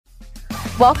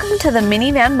Welcome to the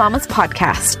Minivan Mamas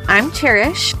podcast. I'm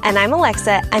Cherish. And I'm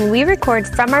Alexa, and we record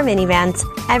from our minivans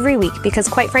every week because,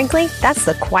 quite frankly, that's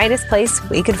the quietest place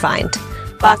we could find.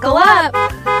 Buckle up!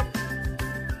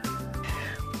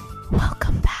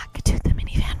 Welcome back to the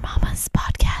Minivan Mamas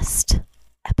podcast,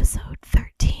 episode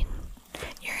 13.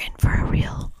 You're in for a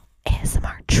real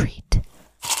ASMR treat.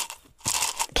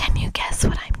 Can you guess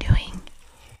what I'm doing?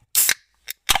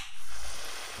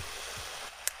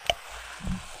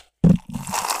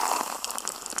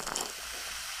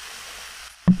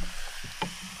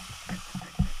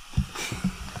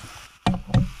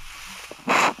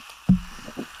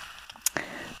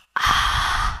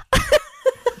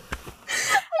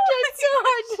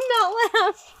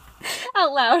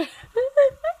 Out loud.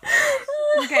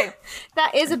 Okay.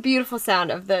 That is a beautiful sound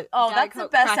of the that's the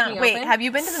best sound. Wait, open. have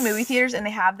you been to the movie theaters and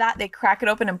they have that? They crack it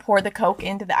open and pour the Coke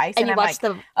into the ice. And you I'm watch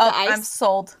like, the ice? I'm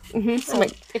sold. Mm-hmm.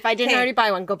 Like, if I didn't already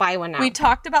buy one, go buy one now. We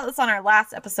talked about this on our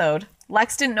last episode.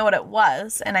 Lex didn't know what it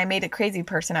was, and I made a crazy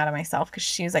person out of myself because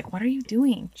she was like, what are you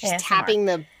doing? Just ASMR. tapping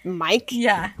the mic?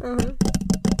 Yeah. Mm-hmm.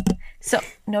 So,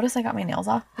 notice I got my nails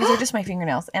off. These are just my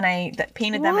fingernails, and I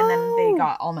painted them, and then they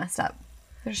got all messed up.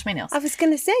 They're just my nails. I was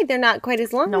going to say, they're not quite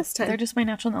as long this time. They're just my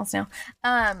natural nails now.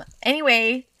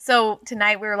 Anyway, so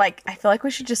tonight we were like, I feel like we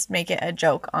should just make it a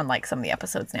joke on like some of the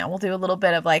episodes now. We'll do a little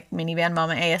bit of like Minivan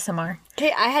Mama ASMR.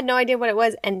 Okay, I had no idea what it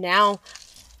was, and now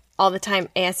all the time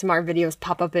ASMR videos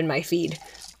pop up in my feed.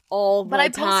 All the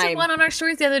time. But I posted one on our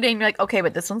stories the other day, and you're like, okay,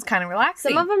 but this one's kind of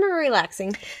relaxing. Some of them are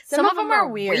relaxing. Some of them are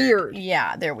weird.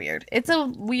 Yeah, they're weird. It's a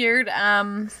weird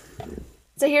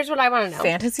So here's what I want to know.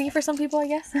 fantasy for some people, I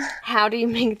guess. How do you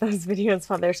make those videos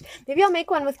while there's... Maybe I'll make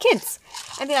one with kids.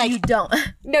 And be like... You don't.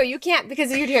 No, you can't,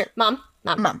 because you'd hear, Mom.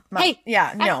 Hey.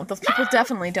 Yeah, no, those people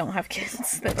definitely don't have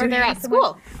kids. Or they're at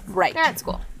school. Right. They're at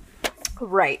school.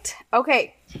 Right.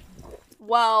 Okay.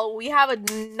 Well, we have a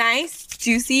nice,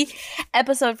 juicy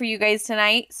episode for you guys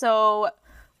tonight. So,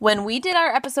 when we did our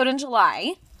episode in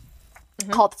July,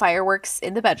 called Fireworks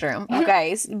in the Bedroom, you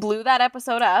guys blew that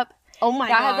episode up. Oh my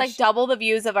gosh. That has like double the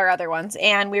views of our other ones.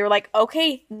 And we were like,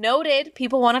 okay, noted.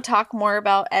 People want to talk more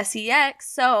about SEX.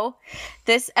 So,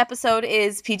 this episode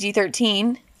is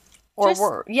PG-13. Or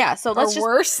worse. Yeah, so let's just...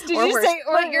 worse? Did or you worse. say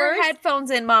or Put your worse? headphones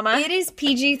in, Mama. It is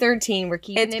PG-13. We're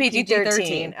keeping It's it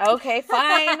PG-13. Okay,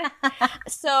 fine.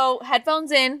 So,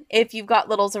 headphones in if you've got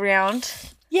littles around.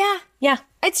 Yeah. Yeah.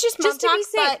 It's just mom Just to talk, be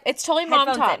safe. but It's totally mom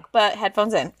headphones talk, in. but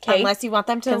headphones in. Okay? Unless you want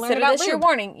them to learn Consider about this your lube.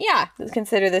 warning. Yeah.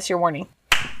 Consider this your warning.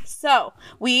 So,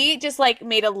 we just like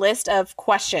made a list of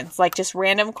questions, like just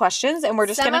random questions, and we're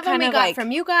just going to kind of like...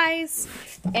 from you guys.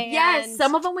 And Yes,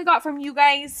 some of them we got from you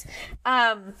guys.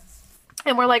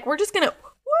 And we're like, we're just going to...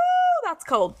 Woo, that's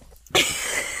cold.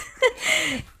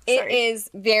 It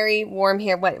is very warm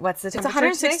here. What's the It's temperature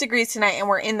 106 today? degrees tonight, and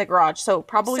we're in the garage, so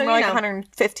probably So more you like know.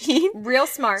 115. Real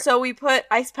smart. So we put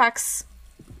ice packs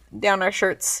down our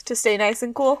shirts to stay nice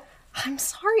and cool. I'm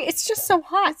sorry. It's just so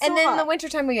hot. so And then in hot. the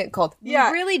wintertime we get cold. Yeah.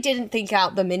 We really didn't think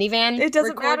out the minivan. It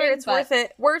doesn't matter. It's worth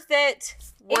it. Worth it.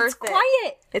 It's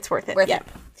quiet. It's worth it. Worth yeah.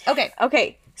 it. Okay.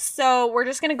 Okay. So we're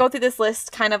just going to go through this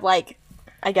list kind of like,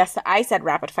 I guess I said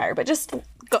rapid fire, but just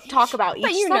talk about each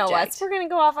But you subject. know us. We're going to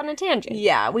go off on a tangent.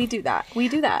 Yeah, we do that. We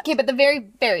do that. Okay, but the very,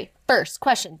 very first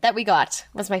question that we got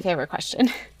was my favorite question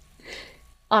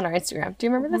on our Instagram. Do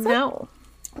you remember this No.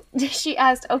 one? She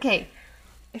asked, okay,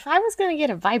 if I was going to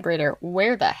get a vibrator,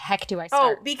 where the heck do I Oh,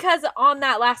 start? because on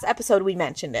that last episode we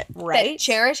mentioned it, right? That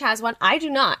Cherish has one. I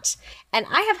do not. And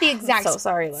I have the exact so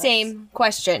sorry, Lex. same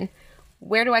question.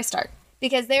 Where do I start?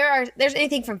 Because there's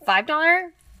anything from $5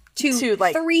 to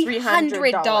like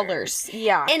 $300.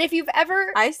 Yeah. And if you've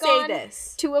ever I say gone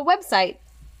this. to a website,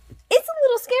 it's a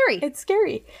little scary. It's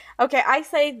scary. Okay, I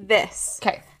say this.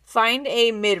 Okay. Find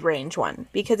a mid-range one,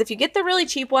 because if you get the really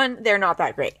cheap one, they're not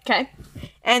that great. Okay.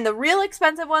 And the real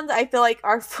expensive ones, I feel like,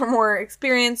 are for more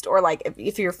experienced, or like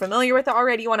if you're familiar with it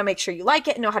already, you want to make sure you like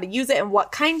it and know how to use it and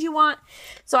what kind you want.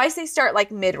 So I say start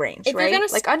like mid-range, If you're right? gonna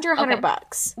Like under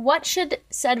 $100. What should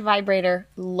said vibrator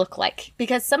look like?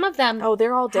 Because some of them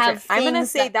They're all different. have I'm gonna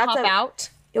things say that that's pop out.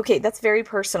 Okay, that's very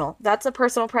personal. That's a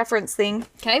personal preference thing.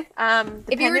 Okay.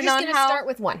 If you were Depending just on going to how- start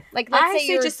with one. Like, let's I say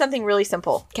say you're... just something really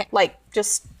simple. Okay. Like,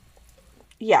 just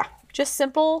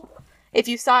simple. If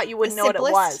you saw it, you wouldn't know what it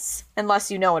simplest? was.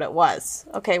 Unless you know what it was.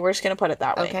 Okay, we're just going to put it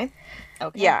that way.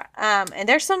 Okay. Yeah. And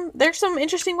there's some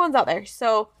interesting ones out there.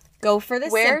 So, Go for the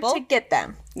where simple. to get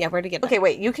them? Yeah, where to get them. Okay,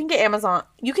 wait. You can get Amazon.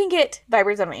 You can get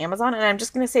vibrators on Amazon, and I'm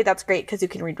just going to say that's great because you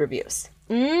can read reviews.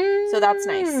 So that's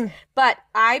nice. But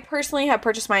I personally have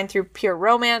purchased mine through Pure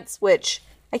Romance, which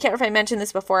I can't remember if I mentioned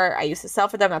this before. I used to sell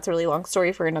for them. That's a really long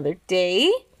story for another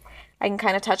day. I can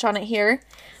kind of touch on it here.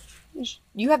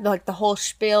 You have the whole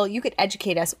spiel. You could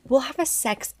educate us. We'll have a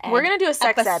sex ed. We're gonna do a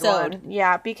sex episode. ed one.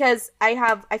 Yeah, because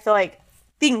I feel like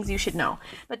things you should know.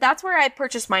 But that's where I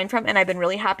purchased mine from, and I've been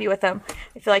really happy with them.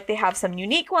 I feel like they have some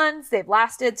unique ones. They've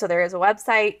lasted, so there is a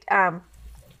website.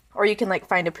 Or you can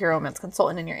find a pure romance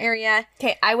consultant in your area.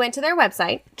 Okay, I went to their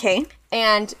website. Okay.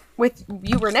 And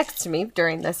you were next to me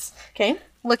during this. Okay.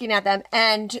 Looking at them,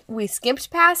 and we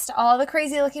skipped past all the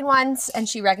crazy looking ones, and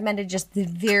she recommended just the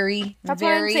very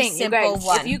simple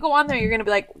one. If you go on there, you're gonna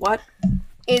be like, "What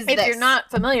is this?" If you're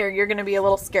not familiar, you're gonna be a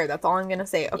little scared. That's all I'm gonna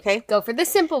say. Okay, go for the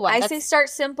simple one. I say start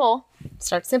simple.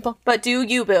 Start simple, but do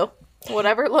you, boo?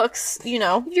 Whatever looks, If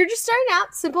you're just starting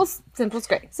out, simple's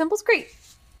great. Simple's great.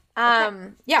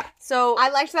 Yeah. So I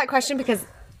liked that question because,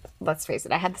 let's face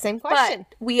it, I had the same question.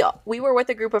 But we were with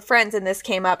a group of friends and this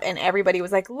came up and everybody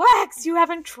was like, Lex, you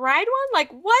haven't tried one?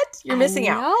 Like, what? You're missing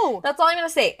out. That's all I'm going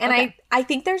to say. And I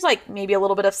think there's maybe a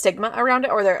little bit of stigma around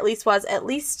it, or there at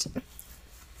least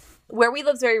where we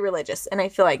live is very religious. And I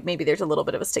feel like maybe there's a little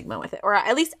bit of a stigma with it, or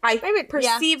at least I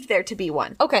perceived there to be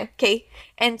one. Okay.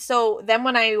 And so then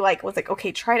when I was like,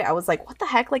 okay, try it. I was like, what the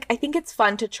heck? I think it's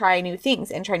fun to try new things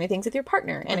and try new things with your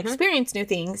partner and experience new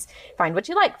things. Find what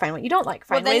you like, find what you don't like,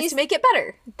 find ways to make it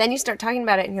better. Then you start talking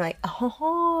about it and you're like,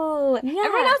 oh,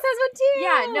 everyone else has one too.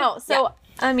 Yeah, no. So,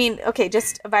 I mean, okay,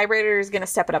 just a vibrator is going to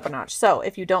step it up a notch. So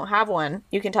if you don't have one,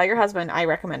 you can tell your husband I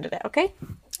recommended it. Okay.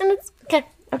 And it's okay.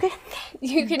 Okay.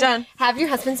 You can have your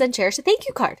husband send Cherish a thank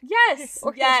you card. Yes.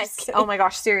 Yes. Oh my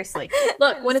gosh, seriously.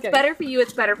 Look, when it's better for you,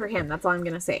 it's better for him. That's all I'm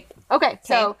going to say. Okay.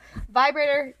 So,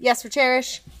 vibrator, yes for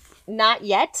Cherish. Not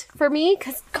yet for me,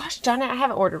 because, gosh, Donna, I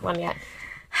haven't ordered one yet.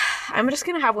 I'm just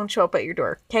going to have one show up at your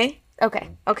door, okay? Okay.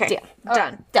 Deal.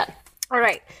 Done. Done. All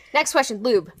right. Next question,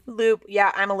 lube. Lube.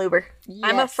 Yeah, I'm a luber. Yes.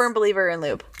 I'm a firm believer in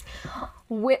lube.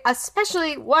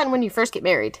 Especially when you first get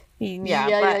married.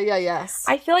 Yes.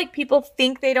 I feel like people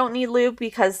think they don't need lube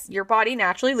because your body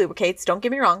naturally lubricates. Don't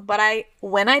get me wrong, but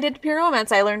when I did pure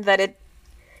romance, I learned that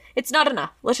it's not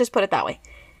enough. Let's just put it that way.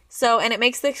 So, and it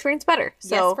makes the experience better.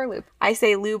 So yes for lube. I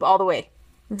say lube all the way.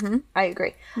 I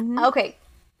agree. Okay.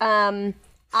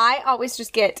 I always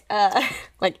just get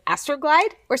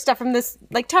Astroglide or stuff from this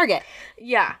Target.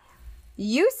 Yeah.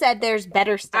 You said there's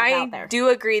better stuff out there. I do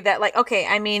agree that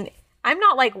I mean, I'm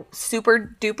not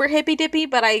super duper hippy dippy,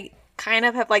 but I kind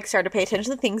of have started to pay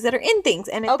attention to things that are in things.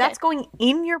 And if that's going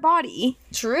in your body,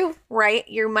 true, right,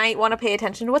 you might want to pay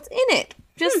attention to what's in it.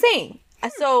 Just saying.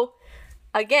 So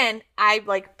again, I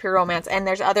like pure romance, and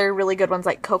there's other really good ones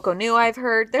like Coco New I've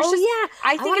heard.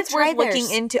 I think it's worth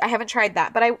looking into. I haven't tried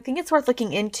that, but I think it's worth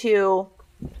looking into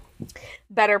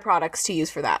better products to use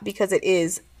for that, because it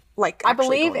is I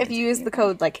believe if you use the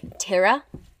code Tara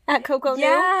at Coco New.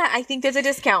 Yeah, I think there's a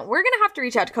discount. We're going to have to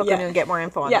reach out to Coco New and get more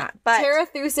info on that. But Tara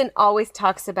Thusen always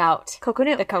talks about Coco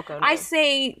New. The Coco New. I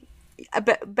say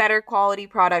better quality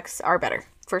products are better.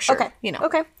 For sure.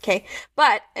 Okay. Okay.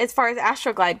 But as far as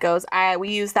Astroglide goes,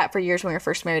 we used that for years when we were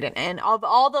first married. And of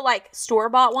all the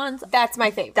store-bought ones, that's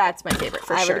my favorite. That's my favorite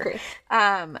for sure.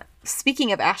 I would agree.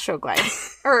 Speaking of Astroglide,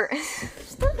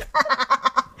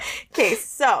 okay,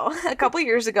 so a couple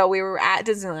years ago, we were at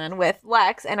Disneyland with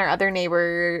Lex and our other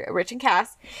neighbor, Rich and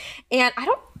Cass. And I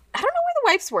don't know where the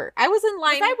wipes were. I was in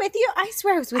line. Was I with you? I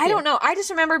swear I was with you. I don't know. I just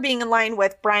remember being in line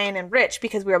with Brian and Rich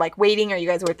because we were waiting, or you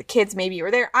guys were with the kids. Maybe you were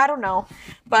there. I don't know.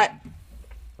 But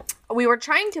we were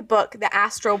trying to book the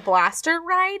Astro Blaster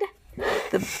ride,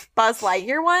 the Buzz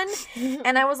Lightyear one.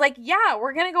 And I was like, yeah,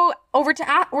 we're going to go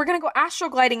we're going to go Astro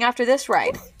gliding after this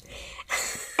ride.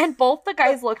 And both the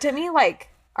guys looked at me like,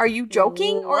 are you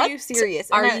joking or are you serious?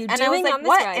 And I was like,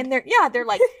 what? Ride? And they're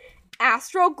like,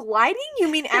 Astro gliding? You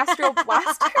mean Astro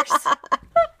Blasters?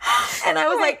 And I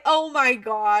was like, oh my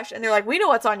gosh. And they're like, we know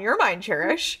what's on your mind,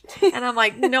 Cherish. And I'm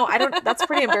like, no, I don't. That's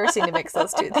pretty embarrassing to mix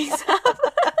those two things up.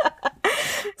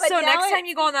 So next time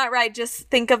you go on that ride, just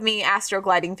think of me Astro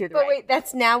gliding through the ride. But wait,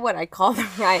 that's now what I call the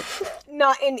ride.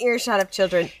 Not in earshot of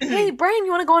children. Hey, Brian,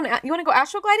 you want to go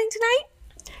Astro gliding tonight?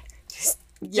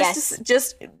 Yes.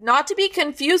 Just not to be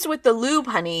confused with the lube,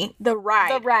 honey. The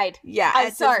ride. The ride. Yeah.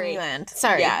 I'm sorry. Disneyland.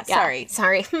 Sorry. Yeah, sorry.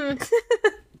 Sorry.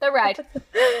 The ride.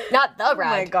 Not the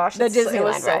ride. Oh my gosh. The Disneyland it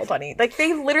was so ride. funny.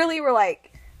 They literally were like,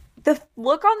 the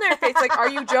look on their face, are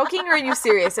you joking or are you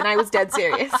serious? And I was dead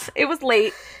serious. It was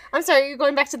late. I'm sorry, you're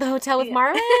going back to the hotel with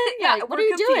Mara? Yeah. What are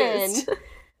you doing?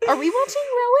 Are we watching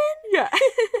Rowan? Yeah.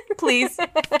 Please.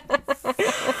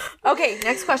 Okay,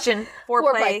 next question.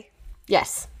 Foreplay.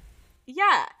 Yes.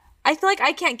 Yeah. I feel like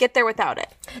I can't get there without it.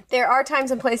 There are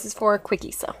times and places for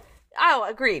quickies, though. Oh,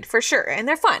 agreed. For sure. And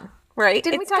they're fun, right?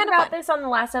 Didn't we talk about this on the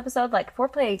last episode?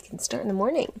 Foreplay can start in the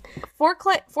morning.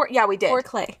 Yeah, we did.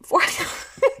 Foreplay.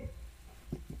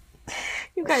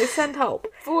 You guys send help.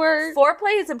 For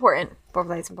Foreplay is important.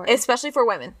 foreplay is important. Especially for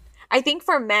women. I think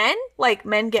for men, like,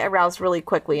 men get aroused really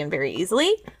quickly and very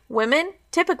easily. Women,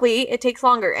 typically, it takes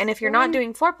longer. And if you're not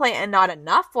doing foreplay and not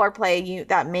enough foreplay,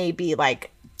 that may be,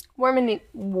 like... Warmin? We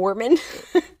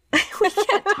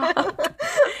can't talk.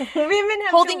 Women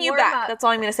have Holding to you warm back. up. That's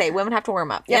all I'm going to say. Women have to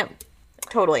warm up. Yep.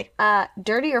 Totally.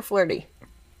 Dirty or flirty?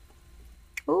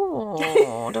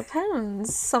 Ooh,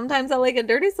 depends. Sometimes I like it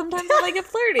dirty. Sometimes I like it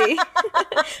flirty.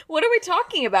 What are we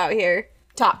talking about here?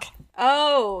 Talk.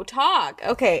 Oh, talk.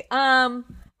 Okay. Probably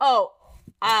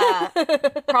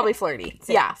flirty.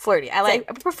 Same. Yeah, flirty. I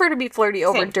prefer to be flirty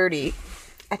over dirty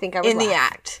I think I would in the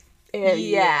laugh. act.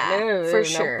 Yeah, for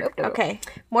sure. no. Okay.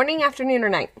 Morning, afternoon, or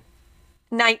night?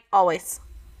 Night, always.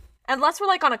 Unless we're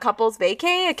like on a couple's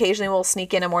vacay, occasionally we'll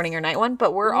sneak in a morning or night one,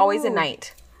 but we're always a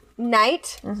night.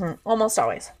 Night? Almost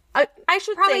always. I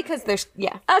should Probably say because there's,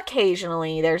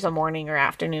 occasionally there's a morning or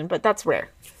afternoon, but that's rare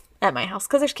at my house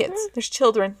because there's kids. There's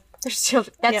children. There's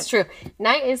children. That's true.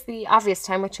 Night is the obvious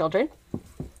time with children.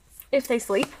 If they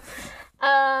sleep.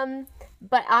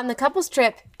 But on the couples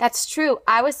trip, that's true.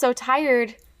 I was so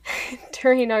tired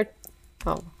during our,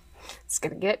 it's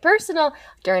going to get personal.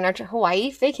 During our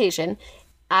Hawaii vacation,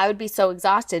 I would be so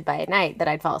exhausted by night that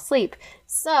I'd fall asleep.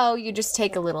 So you just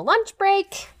take a little lunch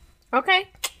break. Okay.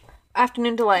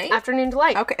 Afternoon delight. Afternoon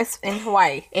delight. Okay, it's in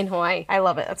Hawaii. In Hawaii. I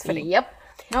love it. That's funny. Yep.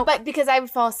 Nope. But because I would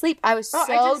fall asleep, I was I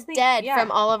so just think- dead yeah.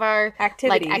 from all of our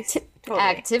Activities. Totally.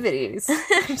 activities.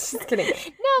 I'm just kidding.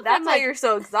 No, That's from why you're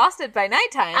so exhausted by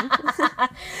nighttime.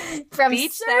 from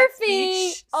Beach, surfing.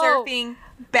 beach, surfing,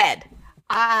 bed.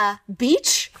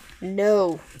 Beach?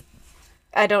 No.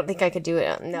 I don't think I could do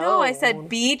it. No, I said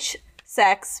beach,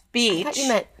 sex, beach. I thought you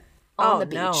meant on the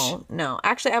beach. No.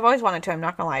 Actually, I've always wanted to. I'm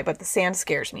not gonna lie, but the sand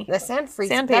scares me. The sand freaks.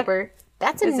 Sandpaper.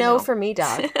 That's a is a no no. for me,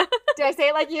 dog. Did I say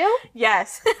it like you?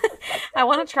 Yes, I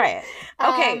want to try it.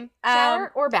 Okay,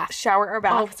 shower or bath? shower or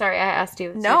bath? Oh, sorry, I asked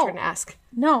you. It's No. your turn to ask.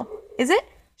 No, is it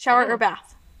shower or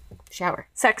bath? Shower.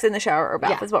 Sex in the shower or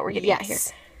bath Yeah. is what we're getting at here.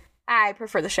 Yes. I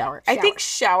prefer the shower. I think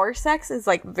shower sex is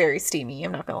like very steamy.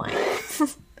 I'm not gonna lie.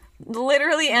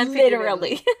 Literally and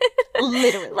figuratively.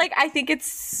 Literally. Like, I think it's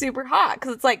super hot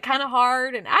because it's like kind of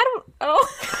hard, and I don't. Oh.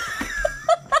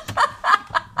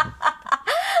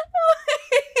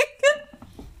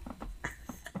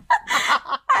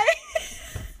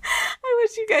 I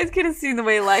wish you guys could have seen the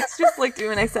way Lex just looked at me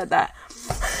when I said that.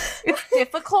 It's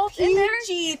difficult in there,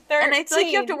 PG-13. and I feel like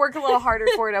you have to work a little harder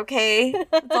for it. Okay,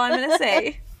 that's all I'm gonna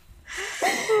say.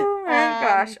 Oh my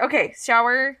gosh. Okay,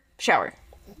 shower.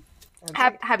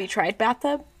 Have you tried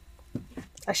bathtub?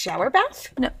 A shower bath?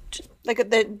 No. Like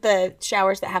the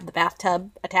showers that have the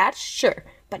bathtub attached? Sure.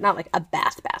 But not like a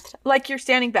bathtub. Like your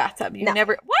standing bathtub. You No.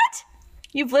 never. What?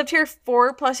 You've lived here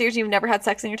 4+ years. You've never had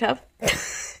sex in your tub?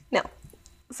 No.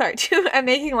 Sorry, I'm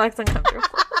making Lex uncomfortable.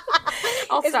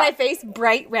 I'll Is stop. my face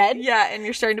bright red? Yeah, and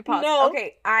you're starting to pause. No.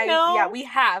 Okay, No. yeah, we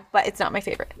have, but it's not my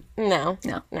favorite. No.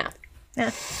 No.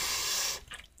 Yeah.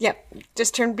 Yep.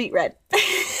 Just turned beet red.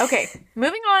 Okay,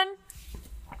 moving on.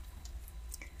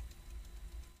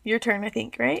 Your turn, I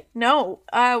think, right? No.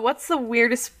 What's the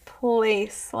weirdest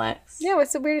place, Lex? Yeah,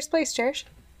 what's the weirdest place, Cherish?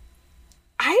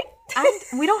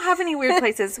 We don't have any weird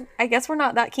places. I guess we're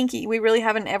not that kinky. We really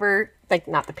haven't ever Like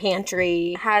not the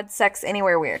pantry, had sex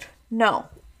anywhere weird. No.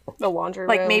 the laundry room.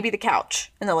 Like maybe the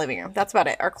couch in the living room. That's about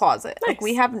it. Our closet. Nice. Like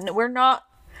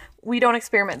we don't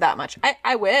experiment that much.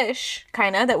 I wish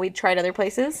kind of that we'd tried other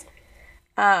places.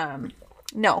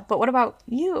 No, but what about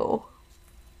you?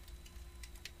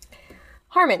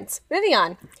 Harmon's. Moving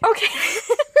on. Okay.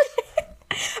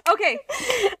 Okay.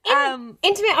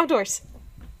 Intimate outdoors.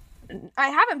 I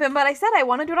haven't been, but I said I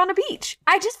want to do it on a beach.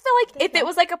 I just feel like if it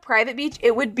was like a private beach,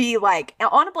 it would be like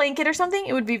on a blanket or something.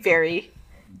 It would be very,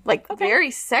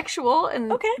 very sexual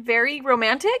and very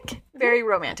romantic. Very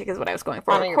romantic is what I was going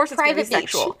for. On Of course, it's going to be private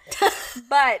beach. sexual.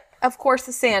 But of course,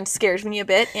 the sand scares me a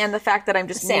bit, and the fact that I'm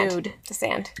just nude. The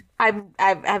sand.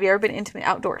 Have you ever been intimate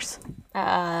outdoors?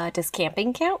 Does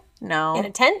camping count? No. In a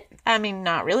tent? I mean,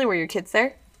 not really. Were your kids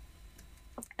there?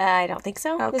 I don't think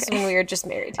so. Okay. This is when we were just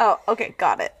married. Oh, okay,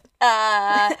 got it.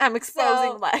 I'm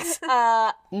exposing Lex.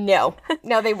 No.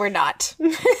 No, they were not.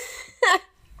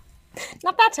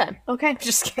 Not that time. Okay.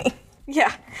 Just kidding.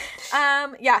 Yeah.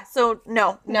 Yeah, so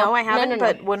no, I haven't, no.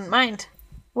 but wouldn't mind.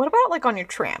 What about like on your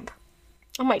tramp?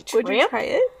 On my tramp? Would you try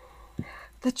it?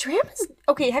 The tramp is...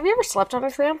 Okay, have you ever slept on a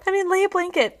tramp? I mean, lay a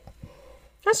blanket.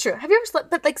 That's true. Have you ever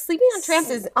slept... But like sleeping on tramps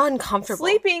is uncomfortable.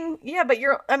 Sleeping, yeah, but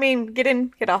get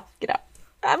in, get off, get out.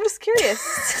 I'm just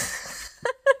curious.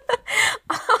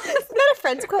 Isn't that a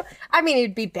friend's quote? I mean,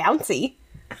 it'd be bouncy.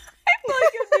 I feel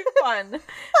like it'd be fun.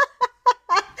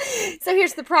 So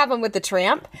here's the problem with the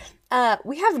tramp.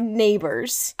 We have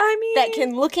neighbors. I mean, that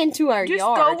can look into our just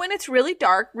yard. go when it's really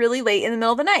dark, really late in the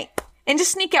middle of the night, and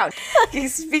just sneak out.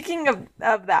 Speaking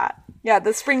of that, yeah,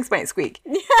 the springs might squeak.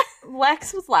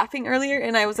 Lex was laughing earlier,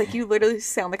 and I was like, "You literally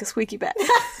sound like a squeaky bed."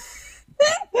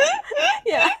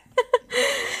 Yeah.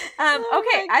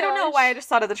 Okay, I don't know why I just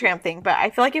thought of the tramp thing, but I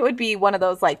feel like it would be one of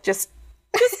those like just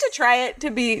to try it to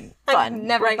be fun. I've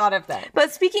never thought of that.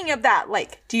 But speaking of that,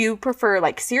 like, do you prefer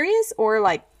like serious or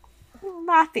like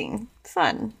laughing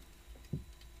fun?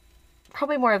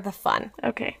 Probably more of the fun.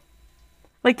 Okay.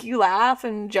 Like you laugh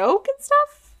and joke and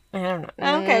stuff? I don't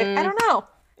know. Okay, I don't know.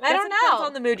 I don't know. Depends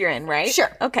on the mood you're in, right? Sure.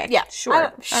 Okay. Yeah. Sure.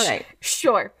 All right.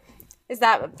 Sure. Is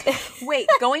that... Wait,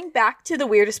 going back to the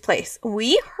weirdest place.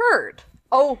 We heard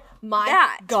Oh my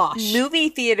that gosh. movie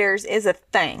theaters is a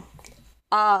thing.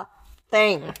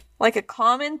 Thing. Like a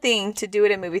common thing to do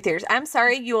it in movie theaters. I'm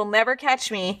sorry, you will never catch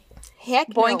me Heck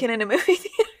boinking in a movie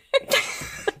theater.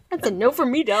 That's a no for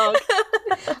me, dog.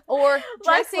 Or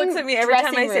Lex looks at me every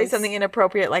time I say rooms. something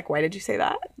inappropriate. Like, why did you say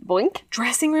that? Boink.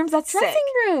 Dressing rooms? That's Dressing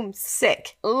sick. rooms.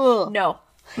 Sick. Ugh. No.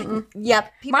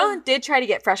 Yep. People... Marlon did try to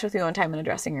get fresh with me one time in a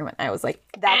dressing room, and I was like,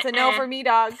 "That's a no for me,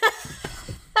 dog."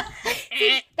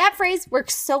 That phrase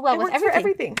works so well It with works for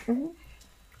everything. everything.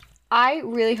 I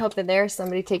really hope that there's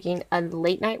somebody taking a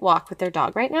late night walk with their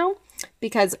dog right now,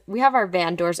 because we have our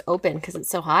van doors open because it's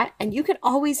so hot, and you can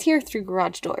always hear through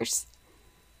garage doors.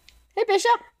 Hey,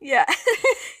 Bishop. Yeah.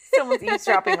 Someone's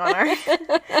eavesdropping on our.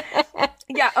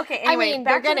 Yeah. Okay. Anyway, mean,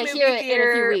 back they're to the gonna movie hear it in a few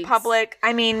theater, weeks. public.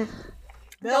 I mean,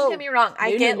 don't get me wrong.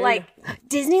 I get like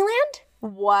Disneyland?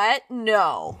 what?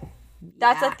 No,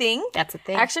 that's a thing. That's a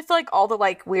thing. I actually feel like all the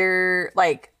like we're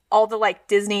like all the like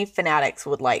Disney fanatics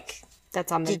would like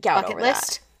That's on the geek out bucket over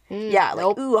list. Yeah, like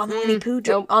Nope. ooh on the Winnie Pooh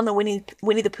on the Winnie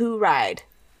the Pooh ride.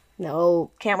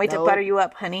 No. Can't wait to Nope. butter you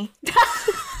up, honey.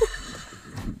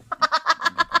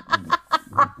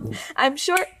 I'm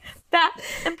short, fat,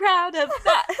 and proud of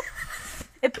that.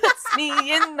 It puts me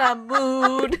in the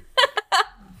mood.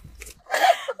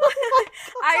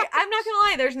 I'm not gonna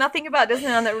lie, there's nothing about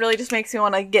Disneyland that really just makes me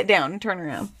want to get down and turn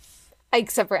around.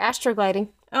 Except for astrogliding.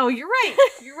 Oh, you're right.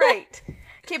 You're right.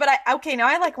 Okay, but now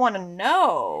I like want to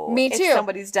know. Me too. If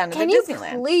somebody's done it Can at you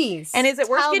Disneyland. please? And is it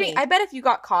worth tell getting? me? I bet if you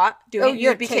got caught doing it,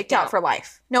 you're you'd be kicked kicked out out. for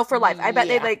life. No, for life. I bet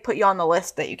Yeah. they'd like put you on the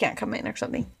list that you can't come in or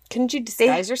something. Couldn't you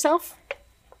disguise yourself?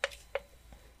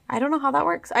 I don't know how that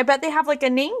works. I bet they have like a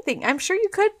name thing. I'm sure you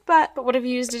could, but But what if you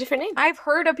used a different name? I've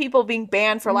heard of people being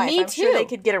banned for life. Me I'm sure too. they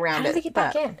could get around How do it. they get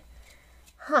but- back in?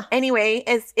 Anyway,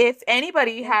 if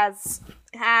anybody has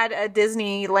had a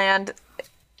Disneyland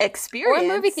Or experience, a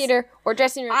movie theater, or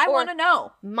dressing room, I or want to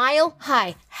know Mile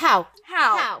High. How?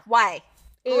 how, why,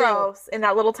 Ew. gross in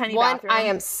that little tiny One, bathroom. I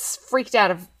am freaked out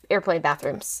of airplane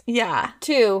bathrooms. Yeah,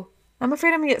 2, I'm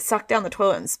afraid I'm gonna get sucked down the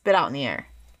toilet and spit out in the air.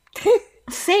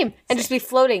 same, and just be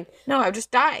floating No, I would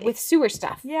just die with sewer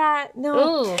stuff. Yeah,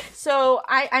 no. Ugh. So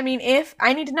I mean, if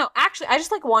I need to know, actually, I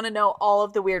just like want to know all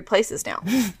of the weird places now.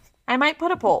 I might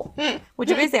put a poll. Would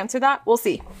you guys answer that? We'll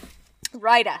see.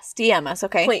 Write us, DM us,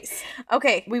 okay? Please.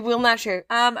 Okay. We will not share.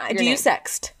 Do you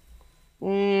sext?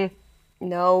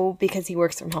 No, because he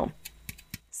works from home.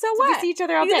 So we what? see each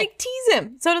other all you day. like tease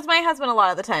him. So does my husband a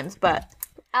lot of the times, but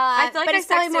I feel like but I it's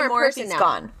probably text more him in more if person he's now.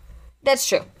 gone. That's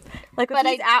true. Like if But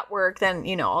he's at work, then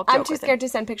I'll joke I'm with too him. scared to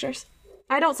send pictures.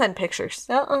 I don't send pictures.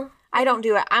 Uh-uh. I don't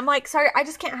do it. I'm like, sorry, I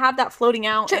just can't have that floating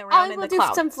out and around I in will the do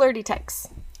cloud. some flirty texts.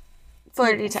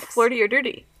 Flirty texts. Flirty or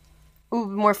dirty? Ooh,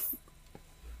 more.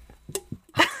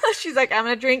 She's like, I'm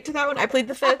gonna drink to that one. I plead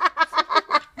the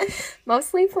fifth.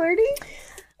 Mostly flirty.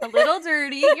 A little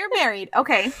dirty. You're married.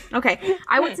 Okay.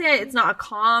 I would say it's not a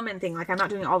common thing. Like I'm not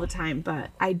doing it all the time, but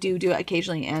I do it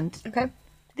occasionally, and Okay.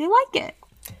 they like it.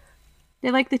 They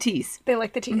like the tease. They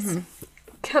like the tease.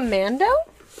 Commando?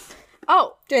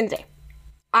 Oh, During the day.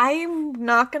 I'm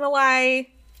not gonna lie.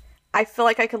 I feel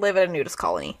like I could live at a nudist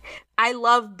colony. I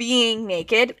love being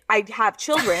naked. I have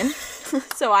children,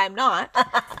 so I'm not.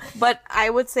 But I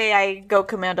would say I go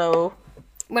commando.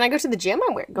 When I go to the gym,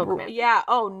 I go commando. Yeah.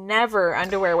 Oh, never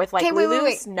underwear with like Okay, wait, Lulus.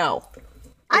 wait. No.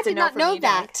 I It's a did no not for know me,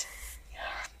 that.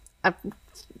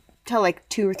 Till like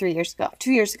 2 or 3 years ago.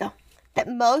 2 years ago. That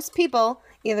most people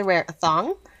either wear a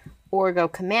thong or go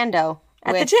commando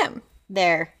At the with gym.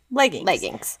 their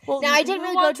Leggings. Well, now I didn't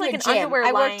really go wants, to like, a an gym. underwear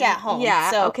I worked line. at home.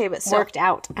 Yeah, so okay, but still. worked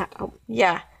out at home.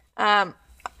 Yeah.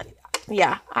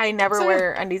 Yeah. I never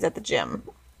wear undies at the gym.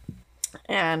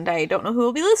 And I don't know who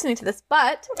will be listening to this,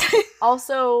 but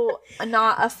also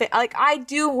not a fit. Like, I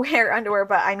do wear underwear,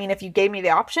 but I mean, if you gave me the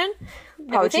option,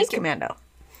 probably choose thank you. commando.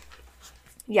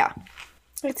 Yeah.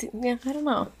 Yeah. I don't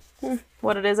know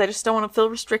what it is. I just don't want to feel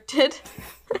restricted.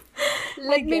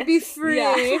 Let me be free.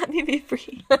 Yeah, let me be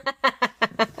free.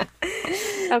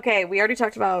 Okay, we already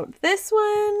talked about this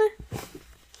one.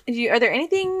 Are there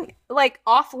anything like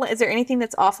off? Is there anything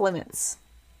that's off limits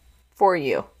for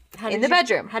you in the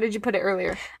bedroom? How did you put it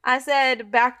earlier? I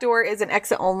said back door is an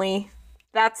exit only.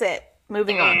 That's it.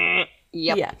 Moving on.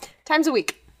 Yep. Yeah. Times a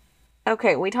week.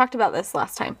 Okay, we talked about this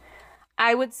last time.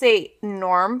 I would say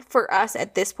norm for us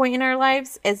at this point in our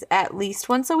lives is at least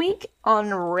once a week.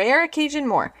 On rare occasion,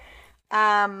 more.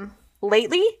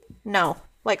 Lately, no.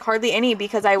 Like hardly any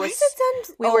because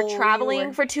we were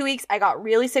traveling for 2 weeks. I got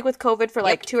really sick with COVID for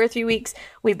like 2 or 3 weeks.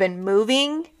 We've been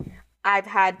moving. I've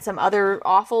had some other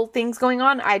awful things going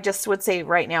on. I just would say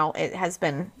right now it has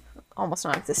been almost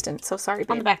non-existent. So sorry,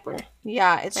 babe. On the back burner.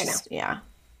 Yeah, it's right just, yeah.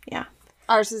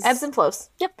 Ours is Ebbs and flows.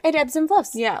 Yep, it ebbs and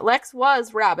flows. Yeah, Lex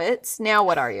was rabbits. Now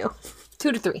what are you?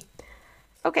 2 to 3.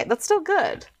 Okay, that's still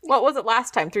good. What was it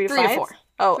last time? 3 to 3 to 5? 4.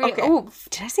 Oh, Three okay. Oh,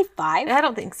 did I say 5? I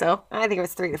don't think so. I think it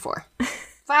was 3 to 4.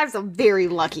 5's a very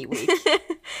lucky week.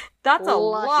 That's a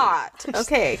Lucky. lot.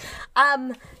 Okay.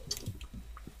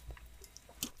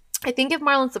 I think if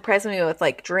Marlon surprised me with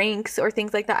like drinks or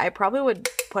things like that, I probably would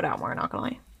put out more, not gonna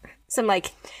lie. Some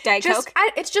like Diet Coke.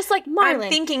 It's just like Marlon, I'm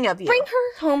thinking of you. Bring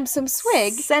her home some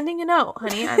swig. Sending a note,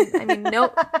 honey.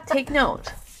 Note. Take note.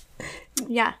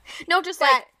 Yeah. No, just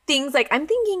like things like I'm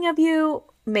thinking of you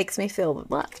makes me feel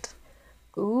loved.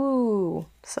 Ooh.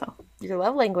 So Your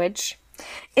love language.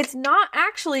 it's not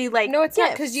actually like No, it's not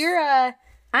gifts. because you're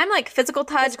I'm like physical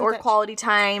touch or touch. quality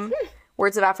time,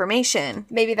 words of affirmation.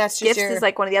 maybe that's just Gifts your is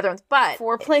like one of the other ones, but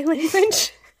foreplay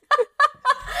language.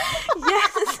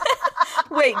 yes.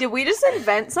 Wait, did we just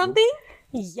invent something?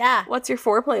 Yeah. What's your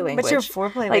foreplay language? What's your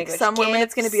foreplay Like language? some women,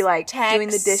 it's going to be like doing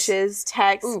the Texts. dishes,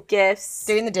 text, gifts,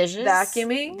 Doing the dishes.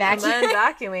 vacuuming. And then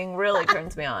vacuuming really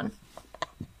turns me on.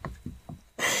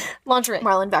 Lingerie.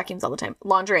 Marlon vacuums all the time.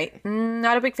 Lingerie.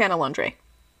 Not a big fan of lingerie.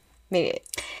 Maybe.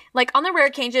 Like on a rare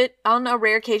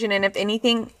occasion, and if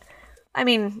anything, I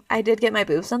mean, I did get my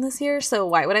boobs done this year, so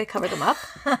why would I cover them up?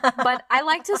 But I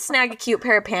like to snag a cute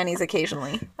pair of panties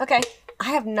occasionally. Okay.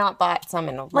 I have not bought some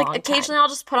in a long time. Occasionally I'll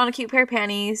just put on a cute pair of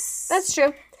panties. That's true.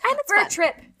 And it's For fun. a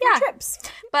trip. Yeah. For trips.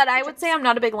 But I would say I'm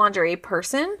not a big lingerie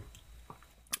person.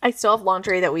 I still have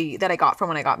lingerie that I got from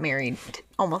when I got married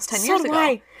almost 10 years ago.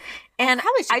 I. And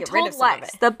probably should I get rid told of some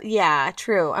of Lex yeah,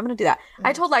 true. I'm gonna do that.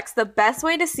 I told Lex the best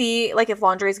way to see like if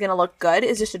lingerie is gonna look good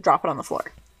is just to drop it on the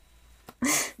floor.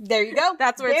 There you go.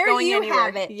 That's where it's going you anywhere.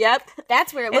 have it. Yep.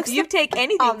 That's where it looks If you take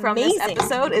anything from this amazing.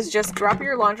 episode is just drop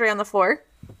your lingerie on the floor.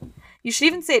 You should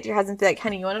even say it to your husband, be like,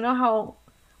 honey, you want to know how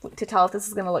to tell if this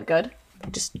is gonna look good?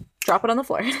 Just drop it on the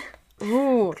floor.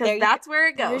 Ooh. Because that's where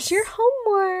it goes. Here's your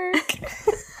homework.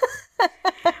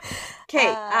 Okay.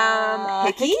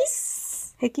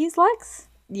 Hickeys? Hickeys, Lex?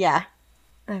 Yeah.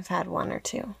 I've had 1 or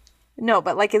 2. No,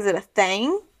 but like, is it a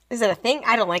thing? Is it a thing?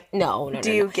 I don't like. No.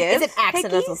 Do you give It's an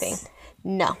accidental hickeys? thing.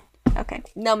 No. Okay.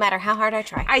 No matter how hard I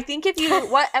try. I think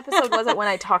what episode was it when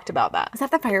I talked about that? Was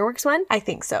that the fireworks one? I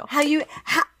think so.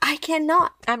 I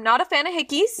cannot. I'm not a fan of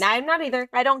hickeys. No, I'm not either.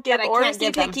 I don't give But I or can't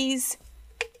receive give them. hickeys.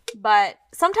 But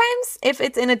sometimes if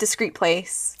it's in a discreet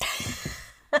place,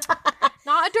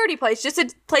 not a dirty place, just a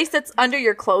place that's under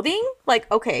your clothing, like,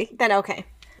 okay. Then okay.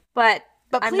 But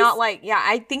I'm please- not like,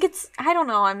 I think I don't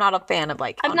know. I'm not a fan of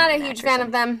like. I'm not a huge fan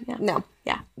of them. Yeah. No.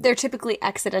 Yeah. They're typically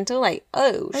accidental, like,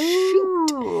 oh,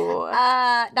 shoot. Ooh.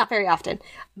 Not very often.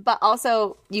 But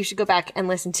also, you should go back and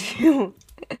listen to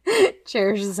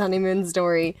Cherish's honeymoon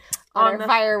story on our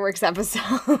fireworks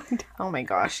episode. Oh my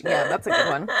gosh. Yeah, that's a good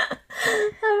one.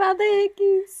 About the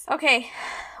hickeys. Okay.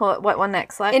 Well, what one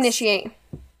next, Lex? Initiate.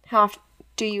 How often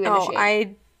do you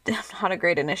initiate? I'm not a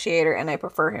great initiator, and I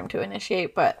prefer him to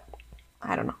initiate, but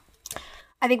I don't know.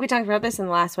 I think we talked about this in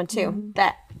the last one, too.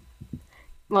 That,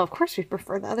 well, of course we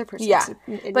prefer the other person Yeah. to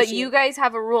initiate. But you guys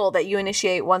have a rule that you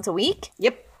initiate once a week.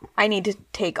 Yep. I need to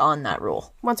take on that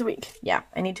rule. Once a week. Yeah,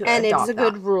 I need to And adopt it's a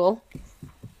good that. rule.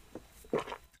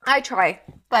 I try.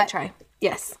 I try.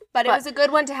 Yes. But it was a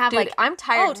good one to have, Dude, like, I'm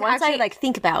tired. to Once actually, I like,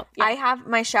 think about. Yeah. I have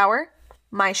my shower.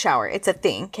 It's a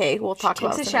thing. Okay, we'll talk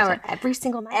about Takes it a shower sometime. every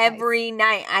single night. Every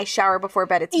night I shower before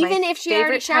bed. It's Even my if she already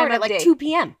favorite showered time at of like day. 2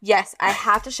 p.m. Yes, I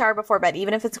have to shower before bed,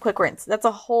 even if it's a quick rinse. That's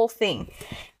a whole thing.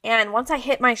 And once I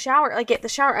hit my shower, like get the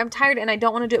shower, I'm tired and I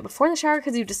don't want to do it before the shower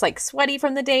because you're just like sweaty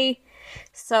from the day.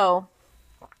 So,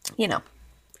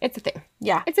 It's a thing.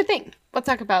 yeah. It's a thing. Let's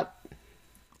talk about.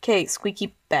 Okay,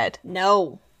 squeaky bed.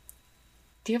 No.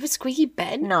 Do you have a squeaky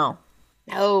bed? No.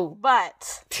 No.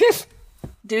 But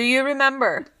do you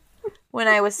remember when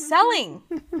I was selling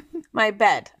my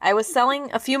bed? I was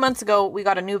selling a few months ago, we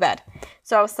got a new bed.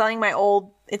 So I was selling my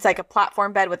old, it's like a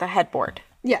platform bed with a headboard.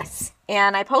 Yes.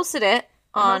 And I posted it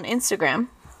on Instagram,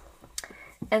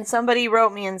 and somebody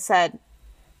wrote me and said,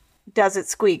 "Does it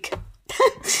squeak?"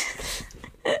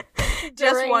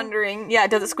 Just wondering. Yeah,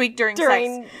 does it squeak during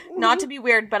sex? Not to be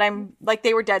weird, but I'm like,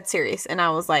 they were dead serious, and I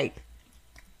was like,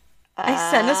 I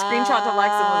sent a screenshot to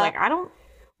Lex and was like,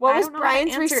 What was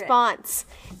Brian's response?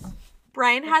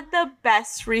 Brian had the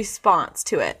best response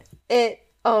to it.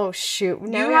 Oh shoot!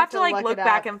 Now you have to like look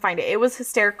back and find it. It was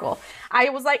hysterical. I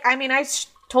was like, I mean, I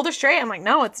told her straight. I'm like,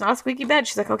 no, it's not a squeaky bed.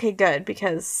 She's like, okay, good,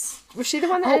 because was she the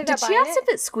one that ended up buying it? Did she ask if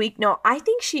it squeaked? No, I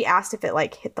think she asked if it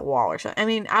like hit the wall or something. I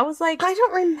mean, I was like, I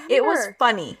don't remember. It was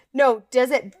funny. No,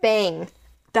 does it bang?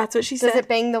 That's what she said. Does it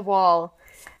bang the wall?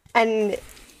 And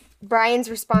Brian's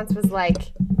response was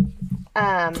like,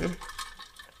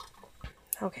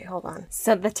 okay, hold on.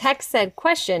 So the text said,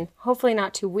 question, hopefully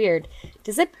not too weird.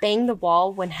 Does it bang the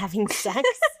wall when having sex?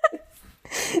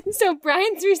 So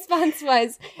Brian's response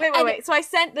was... Wait. So I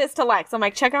sent this to Lex. I'm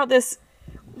like, check out this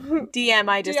DM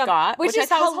I just got. Which I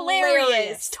thought was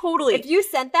hilarious. Totally. If you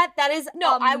sent that, that is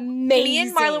amazing. Me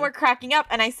and Marlon were cracking up,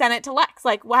 and I sent it to Lex.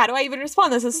 Like, well, how do I even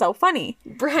respond? This is so funny.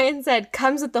 Brian said,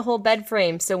 comes with the whole bed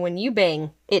frame, so when you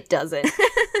bang, it doesn't.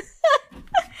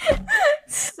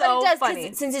 So but it does,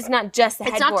 funny. Since it's not just the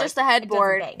headboard. It's not just the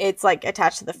headboard. It's like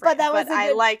attached to the frame. But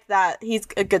I like that. He's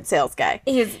a good sales guy.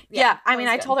 I mean,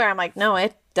 I told her, I'm like, no,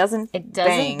 it doesn't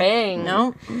bang.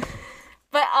 No.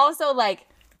 But also, like,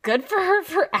 good for her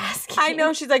for asking. I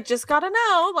know. She's like, just gotta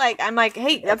know. Like, I'm like,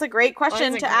 hey, that's a great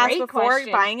question to ask before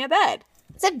buying a bed.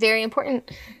 It's a very important.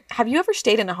 Have you ever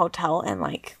stayed in a hotel and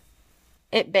like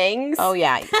it bangs? Oh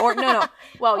yeah. Or no.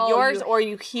 Well, or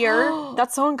you hear.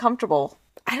 That's so uncomfortable.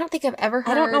 I don't think I've ever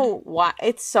heard. I don't know why.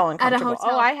 It's so uncomfortable. At a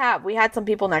hotel. Oh, I have. We had some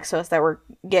people next to us that were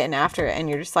getting after it, and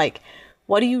you're just like,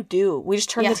 what do? We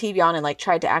just turned the TV on and like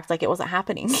tried to act like it wasn't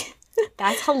happening.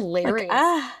 That's hilarious.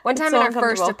 Like, one time in our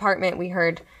first apartment, we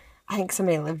heard, I think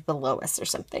somebody lived below us or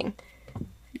something.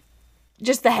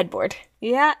 Just the headboard.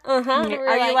 Yeah. Uh-huh.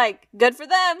 Are you like, good for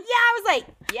them? Yeah, I was like,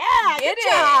 yeah, good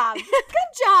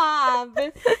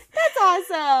job. That's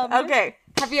awesome. Okay.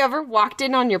 Have you ever walked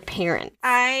in on your parents?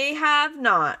 I have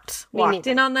not walked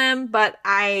in on them, but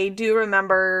I do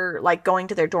remember like going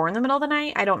to their door in the middle of the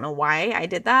night. I don't know why I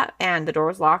did that, and the door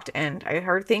was locked, and I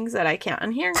heard things that I can't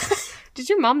unhear. Did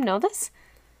your mom know this?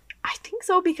 I think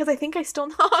so, because I think I still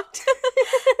knocked.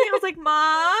 I was like,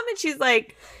 Mom, and she's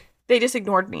like, they just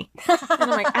ignored me. And I'm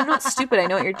like, I'm not stupid. I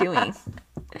know what you're doing.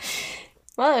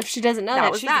 Well, if she doesn't know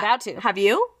that she's about to. Have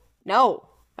you? No.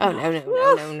 Oh,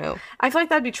 no. I feel like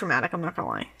that'd be traumatic. I'm not gonna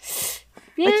lie.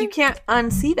 Yeah. Like, you can't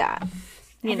unsee that.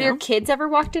 Have your kids ever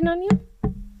walked in on you?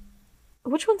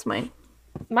 Which one's mine?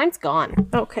 Mine's gone.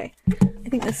 Okay. I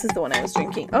think this is the one I was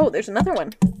drinking. Oh, there's another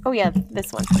one. Oh, yeah,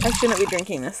 this one. I shouldn't be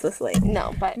drinking this late.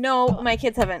 No, but... No, my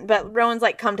kids haven't. But Rowan's,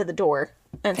 like, come to the door.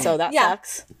 And so that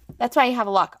sucks. That's why you have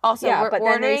a lock. Also, but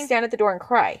then they stand at the door and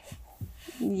cry.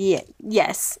 Yeah.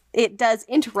 Yes. It does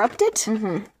interrupt it.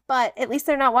 Mm-hmm. But at least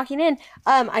they're not walking in.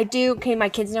 I do. Okay, my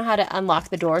kids know how to unlock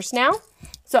the doors now.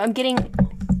 So I'm getting,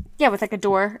 with like a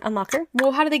door unlocker.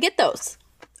 Well, how do they get those?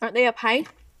 Aren't they up high?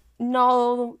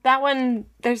 No, that one,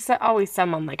 there's always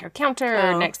some on like our counter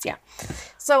or next,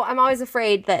 So I'm always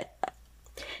afraid that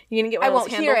you're going to get one of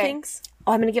those handle things?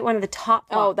 Oh, I'm going to get one of the top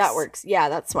box. Oh, that works. Yeah,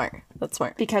 that's smart.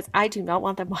 Because I do not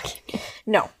want them walking in.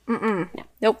 No. No.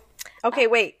 Nope. Okay,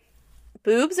 wait.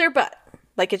 Boobs or butt?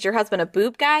 Like, is your husband a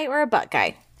boob guy or a butt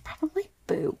guy? Probably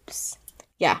boobs.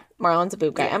 Yeah, Marlon's a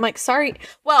boob guy. I'm like, sorry.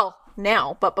 Well,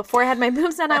 now, but before I had my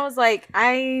boobs done, I was like,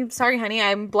 I'm sorry, honey.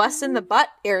 I'm blessed in the butt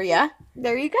area.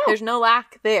 There you go. There's no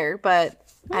lack there, but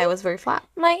I was very flat.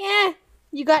 I'm like,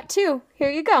 you got two. Here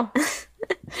you go.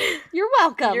 You're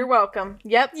welcome. You're welcome.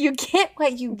 Yep. You get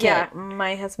what you get. Yeah,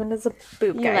 my husband is a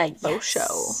boob guy. Like, yes.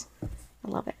 Show. I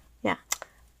love it. Yeah.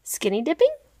 Skinny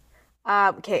dipping?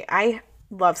 Okay, I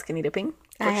love skinny dipping,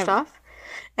 first off.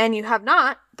 And you have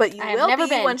not, but you will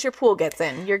be once your pool gets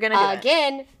in. You're going to do it.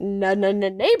 Again,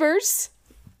 neighbors.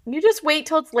 You just wait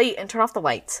till it's late and turn off the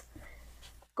lights.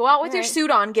 Go out with your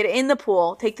suit on, get in the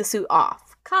pool, take the suit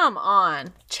off. Come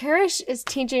on. Cherish is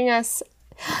teaching us...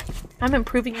 I'm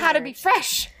improving how to be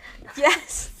fresh.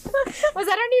 Yes. Was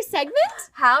that our new segment?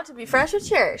 How to be fresh with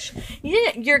Cherish.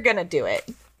 You're going to do it.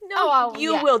 No,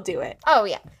 you will do it. Oh,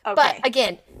 yeah. Okay. But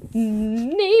again,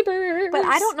 neighbors. But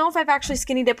I don't know if I've actually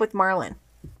skinny dipped with Marlon.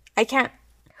 I can't.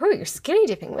 Who are you skinny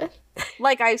dipping with?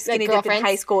 Like, I skinny dipped in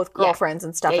high school with girlfriends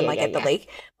and stuff, and like at the lake.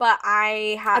 But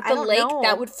I have at the lake.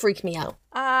 That would freak me out.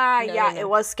 No. It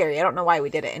was scary. I don't know why we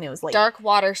did it, and it was like dark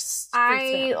water.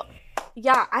 I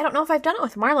don't know if I've done it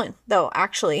with Marlon though.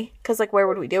 Actually, because like, where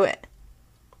would we do it?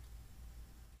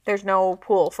 There's no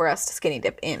pool for us to skinny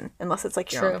dip in unless it's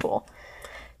like your own pool.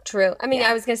 True. I mean,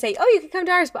 I was going to say, oh, you can come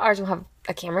to ours, but ours will have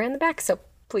a camera in the back, so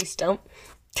please don't.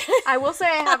 I will say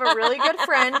I have a really good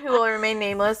friend who will remain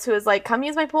nameless who is like, come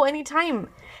use my pool anytime.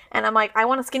 And I'm like, I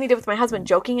want a skinny dip with my husband,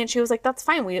 joking. And she was like, that's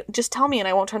fine. We just tell me and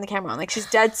I won't turn the camera on. Like, she's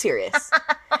dead serious.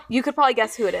 You could probably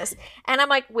guess who it is. And I'm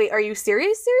like, wait, are you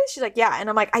serious? She's like, yeah. And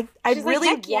I'm like, I really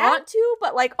like, want to,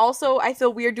 but like also I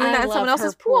feel weird doing that in someone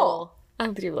else's pool. I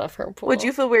do love her pool. Would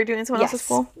you feel weird doing someone else's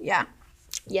pool? Yeah.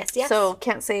 Yes. So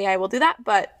can't say I will do that,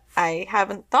 but I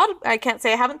can't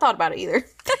say I haven't thought about it either.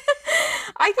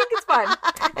 I think it's fun.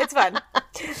 It's fun.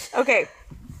 Okay.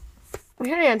 We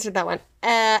already answered that one.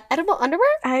 Edible underwear?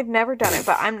 I've never done it,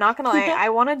 but I'm not gonna lie. I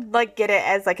want to like get it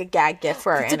as like a gag gift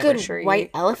for our anniversary. A good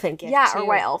white elephant gift. Yeah, too. or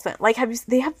white elephant. Like,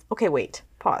 okay, wait,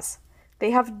 pause.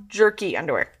 They have jerky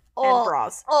underwear and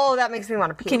bras. Oh, that makes me want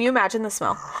to puke. Can you imagine the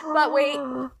smell? But wait,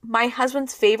 my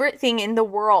husband's favorite thing in the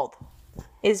world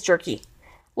is jerky.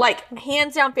 Like,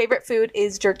 hands down favorite food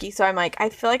is jerky. So I'm like, I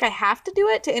feel like I have to do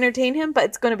it to entertain him, but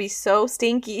it's going to be so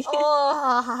stinky.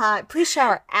 Oh, please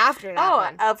shower after that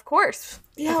one. Of course.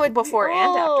 Yeah, before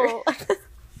and after.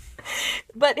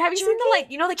 But have you seen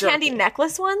the candy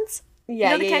necklace ones?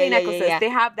 Yeah, the candy necklaces. Yeah. They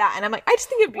have that, and I'm like, I just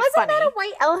think it'd be Wasn't funny. that a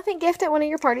white elephant gift at one of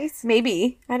your parties?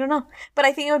 Maybe. I don't know. But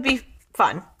I think it would be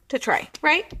fun to try,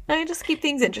 right? I just keep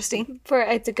things interesting.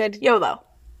 It's a good YOLO.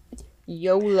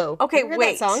 Okay, Have you heard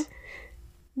wait. that song?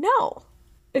 No.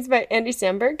 It's by Andy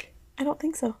Samberg. I don't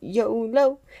think so.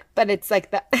 YOLO. But it's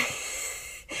like that.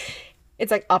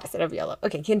 It's like opposite of YOLO.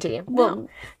 Okay, continue. Well,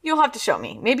 you'll have to show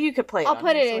me. Maybe you could play it. I'll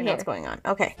put it in so we know here. what's going on.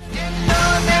 Okay.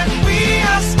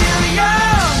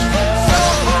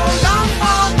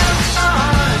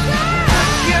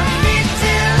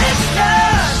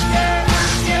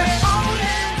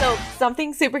 So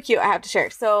something super cute I have to share.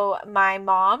 So my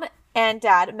mom and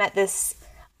dad met this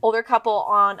older couple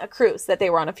on a cruise that they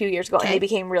were on a few years ago, and they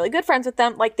became really good friends with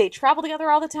them. Like, they travel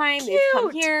together all the time. Cute. They've come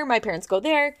here. My parents go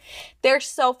there. They're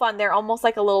so fun. They're almost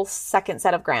like a little second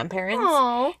set of grandparents.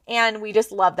 Aww. And we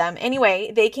just love them.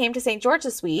 Anyway, they came to St. George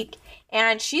this week,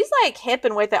 and she's like hip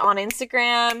and with it on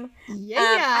Instagram. Yeah.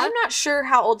 I'm not sure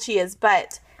how old she is,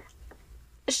 but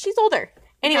she's older.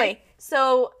 Anyway,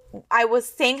 so I was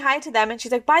saying hi to them, and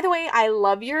she's like, by the way, I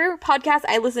love your podcast.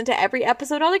 I listen to every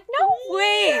episode. I was like, no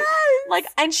way. Yes. Like,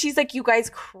 and she's like, you guys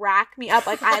crack me up.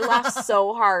 Like, I laugh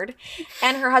so hard.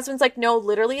 And her husband's like, no,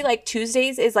 literally, like,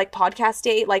 Tuesdays is like podcast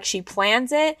day. Like, she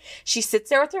plans it. She sits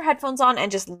there with her headphones on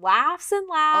and just laughs and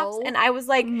laughs. Oh, and I was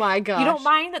like, my gosh. You don't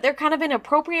mind that they're kind of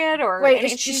inappropriate? Or Wait, and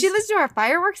did she listen to our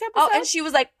fireworks episode? Oh, and she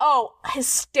was like, oh,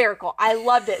 hysterical. I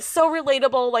loved it. So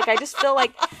relatable. Like, I just feel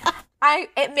like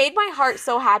it made my heart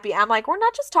so happy. I'm like, we're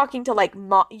not just talking to like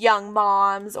young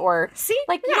moms or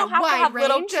like you don't have to have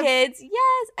little kids.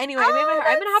 Yes. Anyway, it made my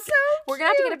heart. We're gonna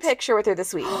have to get a picture with her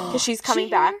this week because she's coming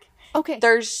back. Okay.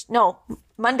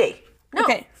 Monday. No.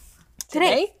 Okay.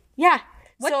 Today? Yeah.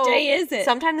 What day is it?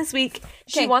 Sometime this week.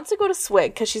 She wants to go to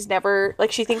Swig because she's never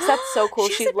she thinks that's so cool.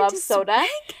 She loves soda,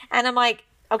 and I'm like,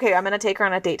 okay, I'm going to take her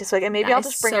on a date to Swig, and maybe I'll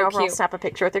just bring her over and I'll snap a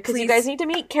picture with her, because you guys need to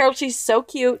meet Carol. She's so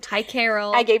cute. Hi,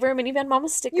 Carol. I gave her a Minivan Mama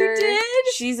sticker. You did?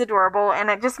 She's adorable, and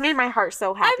it just made my heart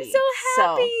so happy. I'm so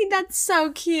happy. That's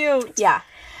so cute. Yeah.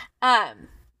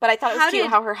 But I thought it was cute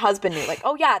how her husband knew. Like,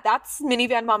 oh yeah, that's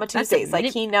Minivan Mama Tuesdays. Like,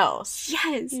 he knows.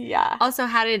 Yes. Yeah. Also,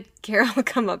 how did Carol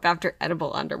come up after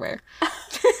edible underwear?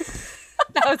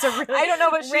 That was a really I don't know,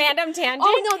 but random tangent.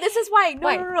 Oh, no, this is why.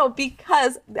 No,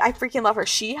 because I freaking love her.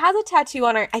 She has a tattoo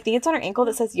on her, I think it's on her ankle,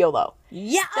 that says YOLO.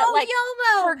 Yeah,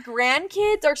 YOLO! Her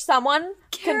grandkids or someone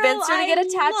convinced her to get a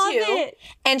tattoo.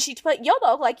 And she put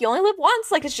YOLO, like, you only live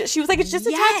once. Like, she was like, it's just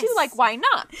a tattoo. Like, why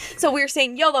not? So we were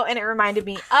saying YOLO, and it reminded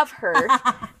me of her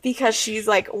because she's,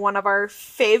 like, one of our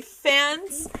fave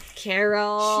fans.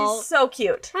 Carol. She's so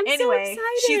cute. I'm so excited.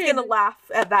 She's going to laugh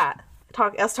at that.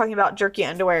 Us talking about jerky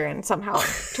underwear, and somehow it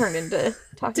turned into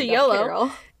talking about YOLO.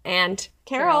 Carol. And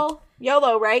Carol.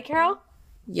 YOLO, right, Carol?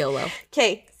 YOLO.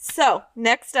 Okay, so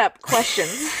next up,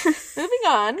 questions. Moving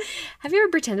on. Have you ever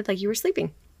pretended like you were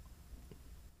sleeping?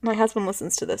 My husband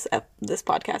listens to this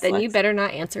podcast. Then Lex. you better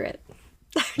not answer it.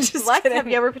 Just Lex, have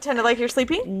you ever pretended like you're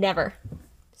sleeping? Never.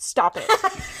 Stop it.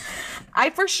 I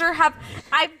for sure have.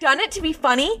 I've done it to be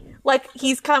funny. Like,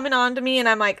 he's coming on to me, and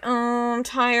I'm like, oh, I'm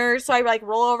tired. So I, like,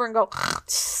 roll over and go,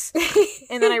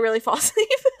 and then I really fall asleep.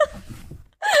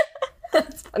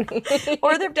 That's funny.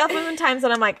 Or there have definitely been times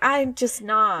that I'm like, I'm just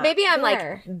not. Maybe I'm,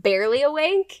 like, barely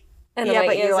awake. And yeah,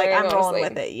 but you're like, I'm rolling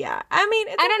with it. Yeah. I mean,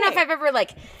 I don't know if I've ever,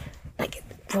 like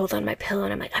rolled on my pillow,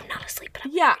 and I'm like, I'm not asleep.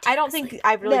 But yeah, I don't think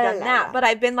I've really done that. But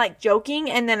I've been, like,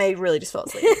 joking, and then I really just fell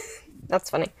asleep.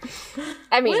 That's funny.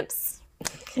 I mean, Whoops.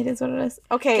 It is what it is.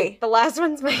 Okay. The last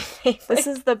one's my favorite. This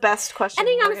is the best question.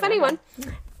 Ending on a funny one.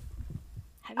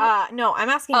 No, I'm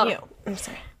asking you. I'm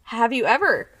sorry. Have you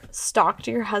ever stalked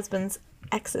your husband's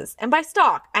exes? And by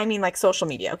stalk, I mean like social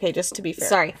media. Okay, just to be fair.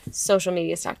 Sorry. Social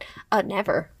media stalked.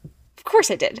 Never. Of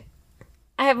course I did.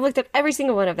 I have looked up every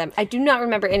single one of them. I do not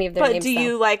remember any of their names. But do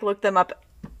you like look them up?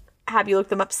 Have you looked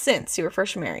them up since you were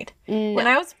first married? No. When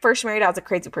I was first married, I was a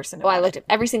crazy person. I looked up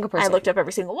every single person. I looked up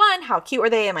every single one. How cute are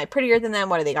they? Am I prettier than them?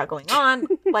 What do they got going on?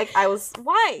 Like I was.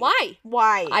 Why?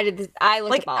 Why? I did this. I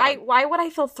looked Like up all of them. why would I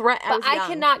feel threatened? But I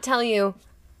cannot tell you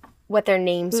what their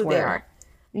names Who were. they are.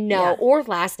 No, Yeah. or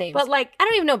last names. But like I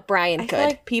don't even know if Brian I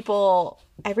could. feel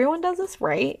like everyone does this,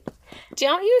 right?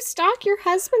 Don't you stalk your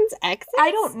husband's exes?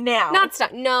 I don't now. Not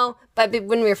stalk. No, but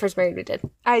when we were first married, we did.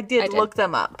 I did look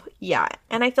them up. Yeah.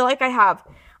 And I feel like I have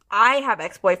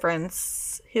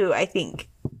ex-boyfriends who I think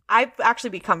I've actually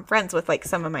become friends with like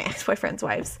some of my ex-boyfriends'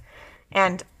 wives.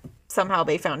 And somehow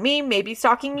they found me, maybe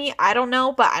stalking me. I don't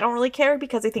know, but I don't really care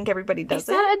because I think everybody does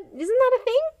it. Isn't that a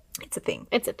thing? It's a thing.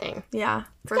 It's a thing. Yeah.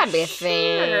 It's gotta be a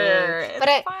thing.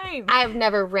 But fine. I've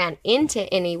never ran into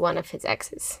any one of his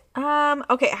exes.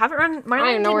 Okay, I haven't run my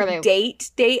I don't know where they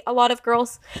date a lot of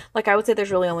girls. Like I would say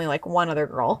there's really only like one other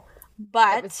girl.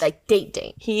 But It's like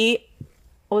date. he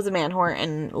was a man whore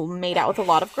and made out with a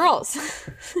lot of girls.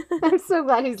 I'm so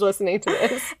glad he's listening to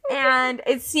this. And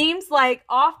it seems like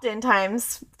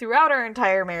oftentimes throughout our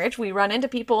entire marriage, we run into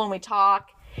people and we talk.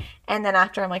 And then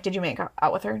after I'm like, did you make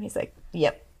out with her? And he's like,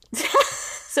 yep.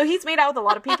 So he's made out with a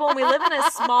lot of people and we live in a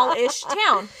small-ish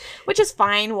town, which is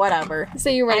fine, whatever. So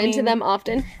you run into them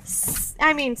often?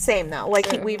 I mean, same though.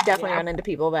 Like we've definitely run into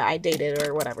people that I dated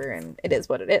or whatever, and it is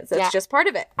what it is. It's just part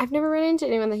of it. I've never run into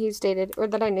anyone that he's dated or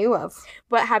that I knew of.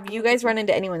 But have you guys run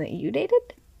into anyone that you dated?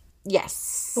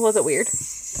 Yes. Was it weird?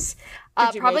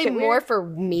 Probably make it more weird? for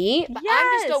me. But I'm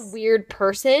Yes. just a weird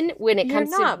person when it comes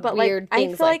to but weird like,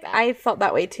 things I feel like that. I felt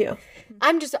that way too.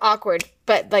 I'm just awkward,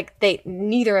 but like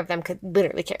neither of them could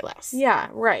literally care less. Yeah,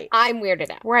 right. I'm weirded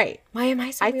out. Right. Why am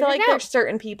I so I feel like there's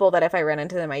certain people that if I run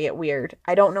into them, I get weird.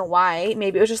 I don't know why.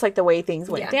 Maybe it was just like the way things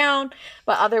went down.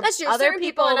 But other That's true. other Certain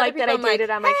people people and like other that I people, I'm dated,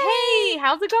 like, I'm like, hey,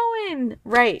 how's it going?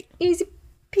 Right. Easy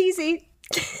peasy.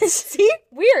 See?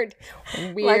 Weird.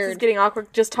 Lex is getting awkward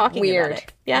just talking about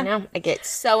it. Yeah. I know. I get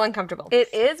so uncomfortable.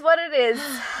 It is what it is.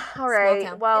 All right.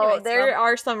 town. Well, Anyways, there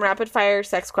are some rapid fire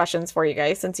sex questions for you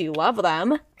guys since you love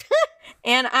them.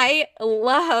 And I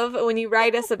love when you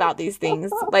write us about these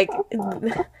things. Like,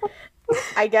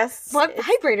 I guess. What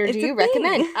vibrator do it's you a thing.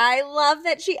 recommend? I love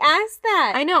that she asked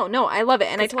that. I know. No, I love it.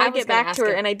 And I told her to get back to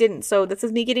her and I didn't. So this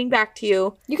is me getting back to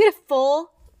you. You get a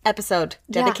full episode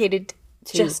dedicated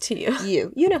to Just to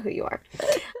you. You know who you are.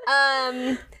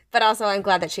 But also I'm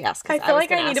glad that she asked. I feel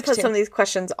like I need to put some of these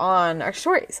questions on our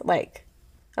stories. Like,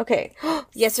 okay.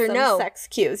 Yes or some no. Sex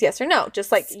cues. Yes or no.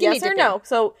 Just like Skinny yes or dipping. no.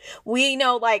 So we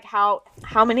know like how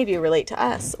many of you relate to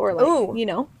us or like, Ooh. you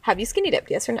know, have you skinny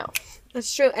dipped? Yes or no.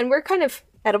 That's true. And we're kind of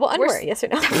Edible underwear. Yes or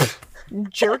no.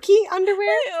 jerky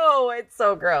underwear. Oh, it's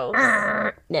so gross.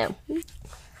 No.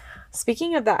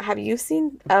 Speaking of that, have you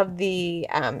seen of the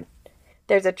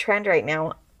there's a trend right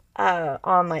now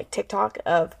on like TikTok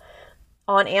of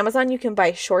on Amazon you can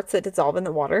buy shorts that dissolve in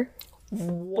the water.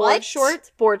 What?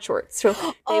 Board shorts. So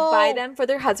they buy them for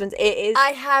their husbands. It is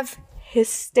I have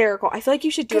hysterical. I feel like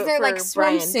you should do it they're for like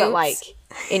Brian, swimsuits. but like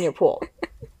in your pool.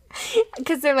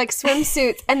 because they're like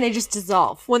swimsuits and they just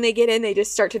dissolve. When they get in, they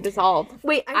just start to dissolve.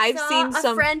 Wait, I've seen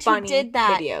some friend funny who did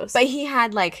that, videos. but he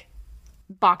had like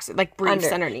boxer, like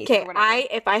briefs underneath. Okay, or whatever.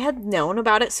 if I had known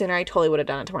about it sooner, I totally would have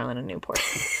done it to Marlon in Newport.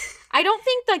 I don't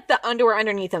think like the underwear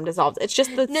underneath them dissolves. It's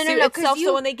just the suit itself.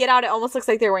 So when they get out, it almost looks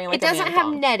like they're wearing like it doesn't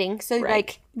have netting, so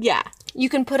like yeah, you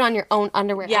can put on your own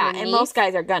underwear. yeah, underneath, and most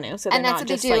guys are gonna, so they're And that's not what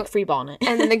they just do. like free balling it.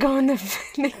 and then they go in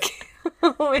the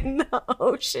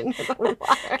ocean in the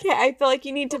water. Okay, I feel like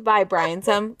you need to buy Brian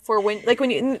some for when you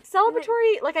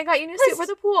celebratory. Like I got you a new suit for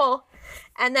the pool,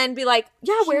 and then be like,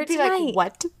 yeah, wear it Be tonight. like,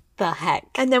 what the heck?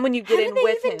 And then when you get How in do they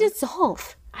with even him,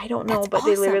 dissolve? I don't know, That's but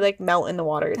they literally awesome. like melt in the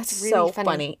water. It's That's really so funny.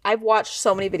 funny. I've watched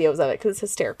so many videos of it because it's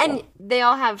hysterical. And they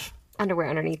all have underwear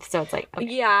underneath, so it's like, okay.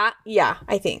 yeah,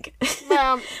 I think.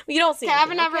 Well, You don't see. I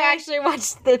haven't anything, ever okay? actually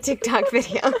watched the TikTok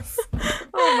videos.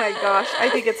 Oh my gosh, I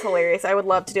think it's hilarious. I would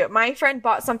love to do it. My friend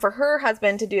bought some for her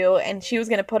husband to do, and she was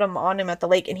gonna put them on him at the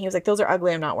lake, and he was like, "Those are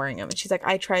ugly. I'm not wearing them." And she's like,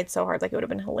 "I tried so hard. Like it would have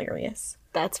been hilarious."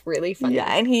 That's really funny.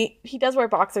 Yeah, and he does wear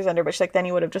boxers under, but she's like, then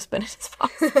he would have just been in his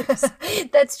boxers.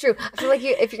 That's true. I feel like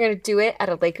if you're gonna do it at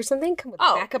a lake or something, come with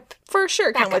backup. For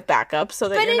sure, come with backup so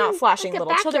that But you're not in, flashing like, a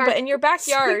little children. backyard, But in your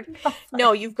backyard,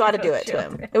 no, you've got to do it to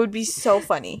him. It would be so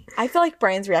funny. I feel like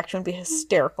Brian's reaction would be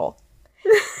hysterical.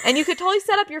 And you could totally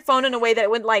set up your phone in a way that it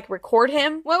would like record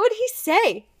him. What would he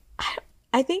say?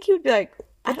 I think he would be like,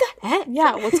 What the heck?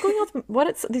 yeah, what's going on with what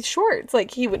it's these shorts?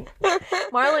 Like he would.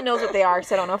 Marlon knows what they are,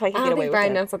 so I don't know if I can get away with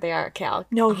Brian it. knows what they are. Okay,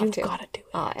 No, I'll have you've to. got to do it.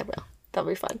 Oh, I will. That'll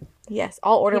be fun. Yes,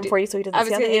 I'll order them for you so he doesn't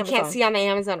see on the You Amazon. can't see on the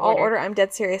Amazon I'll order. I'm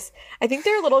dead serious. I think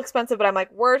they're a little expensive, but I'm like,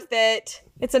 worth it.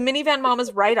 It's a minivan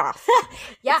mama's write-off.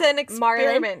 Yeah, It's an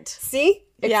experiment. Marlon, see?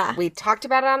 Yeah. We talked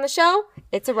about it on the show.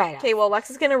 It's a write-off. Okay, well, Lex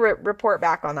is going to report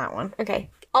back on that one. Okay.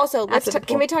 Also,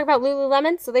 can we talk about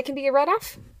Lululemon so they can be a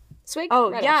write-off? Swig? Oh,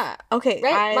 Write-off. yeah. Okay,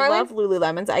 Right, I Marlon? love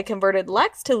Lululemons. I converted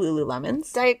Lex to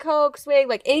Lululemons. Diet Coke, Swig,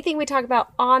 like anything we talk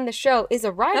about on the show is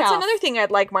a write-off. That's another thing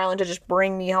I'd like Marlon to just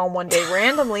bring me home one day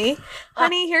randomly.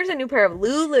 Honey, here's a new pair of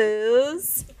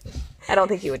Lulus. I don't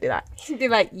think he would do that. He'd be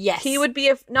like, yes. He would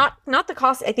be, not the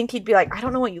cost. I think he'd be like, I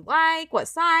don't know what you like, what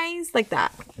size, like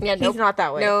that. Yeah, He's not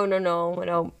that way. No.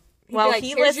 He'd Well, be like, he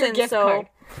 "Here's your listens, gift so card."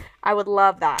 I would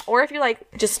love that. Or if you're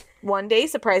like, just one day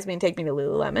surprise me and take me to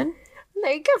Lululemon.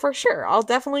 There you go. For sure. I'll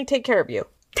definitely take care of you.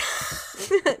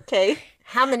 Okay.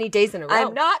 How many days in a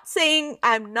row?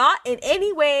 I'm not in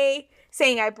any way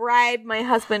saying I bribe my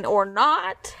husband or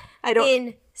not. I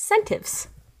don't. Incentives.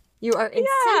 You are Yeah.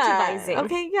 incentivizing.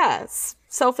 Okay, yes.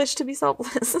 Selfish to be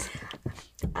selfless.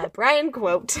 A Brian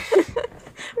quote.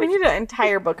 We need an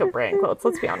entire book of Brian quotes,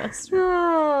 let's be honest.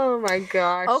 Oh my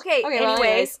gosh. Okay,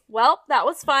 anyways. Well, that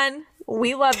was fun.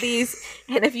 We love these.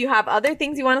 And if you have other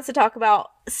things you want us to talk about,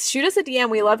 shoot us a DM.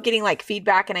 We love getting like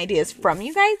feedback and ideas from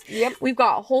you guys. Yep. We've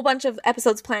got a whole bunch of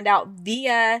episodes planned out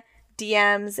via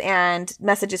DMs and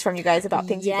messages from you guys about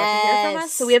things you'd love to hear from us.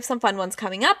 Yes. So we have some fun ones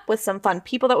coming up with some fun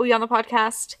people that will be on the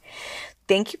podcast.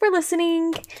 Thank you for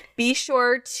listening. Be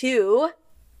sure to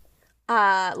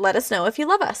let us know if you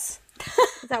love us.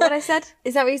 Is that what I said?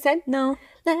 Is that what you said? No.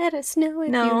 Let us know if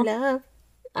you love.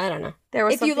 I don't know. There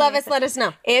was If you something love I us, said. let us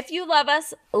know. If you love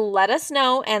us, let us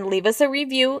know and leave us a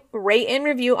review, rate and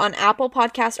review on Apple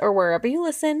Podcast or wherever you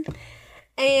listen.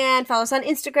 And follow us on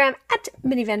Instagram at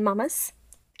Minivan Mamas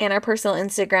And our personal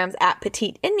Instagrams at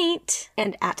Petite and Neat.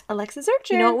 and at Alexis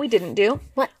Archer. You know what we didn't do?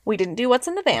 What? We didn't do what's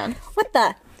in the van. What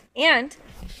the? And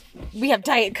We have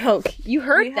Diet Coke. You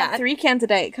heard we that. have 3 cans of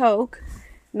Diet Coke,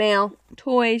 Mail,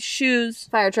 toys, shoes,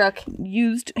 fire truck,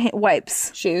 used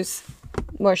wipes. shoes,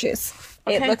 more shoes.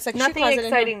 It Okay. looks like nothing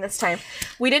exciting this time.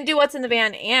 We didn't do what's in the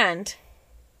van, and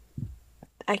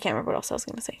I can't remember what else I was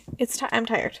going to say. I'm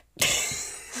tired.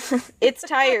 It's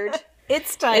tired.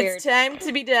 It's tired. It's time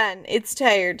to be done. It's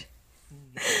tired.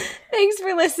 Thanks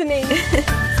for listening.